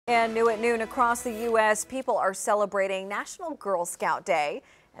And new at noon across the U.S., people are celebrating National Girl Scout Day.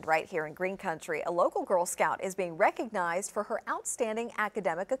 And right here in Green Country, a local Girl Scout is being recognized for her outstanding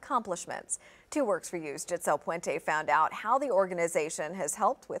academic accomplishments. 2 Works for You's Giselle Puente found out how the organization has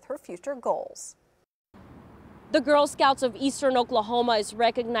helped with her future goals. The Girl Scouts of Eastern Oklahoma is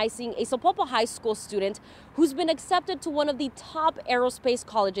recognizing a Sopopo High School student who's been accepted to one of the top aerospace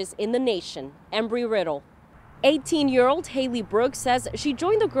colleges in the nation, Embry-Riddle. 18-year-old Haley Brooks says she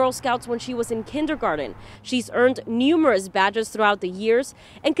joined the Girl Scouts when she was in kindergarten. She's earned numerous badges throughout the years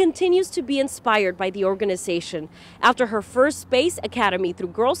and continues to be inspired by the organization. After her first space academy through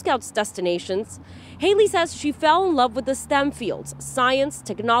Girl Scouts destinations, Haley says she fell in love with the STEM fields: science,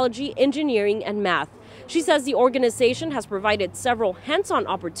 technology, engineering, and math. She says the organization has provided several hands-on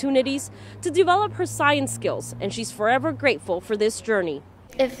opportunities to develop her science skills, and she's forever grateful for this journey.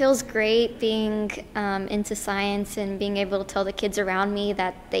 It feels great being into science and being able to tell the kids around me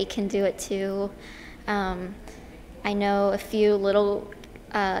that they can do it too. I know a few little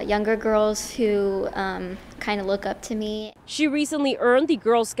younger girls who kind of look up to me. She recently earned the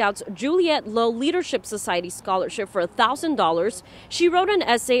Girl Scouts Juliet Low Leadership Society Scholarship for $1,000. She wrote an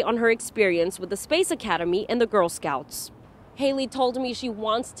essay on her experience with the Space Academy and the Girl Scouts. Haley told me she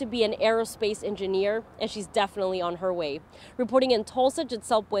wants to be an aerospace engineer, and she's definitely on her way. Reporting in Tulsa,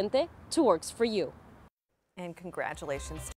 Giselle Puente, 2 Works for You. And congratulations.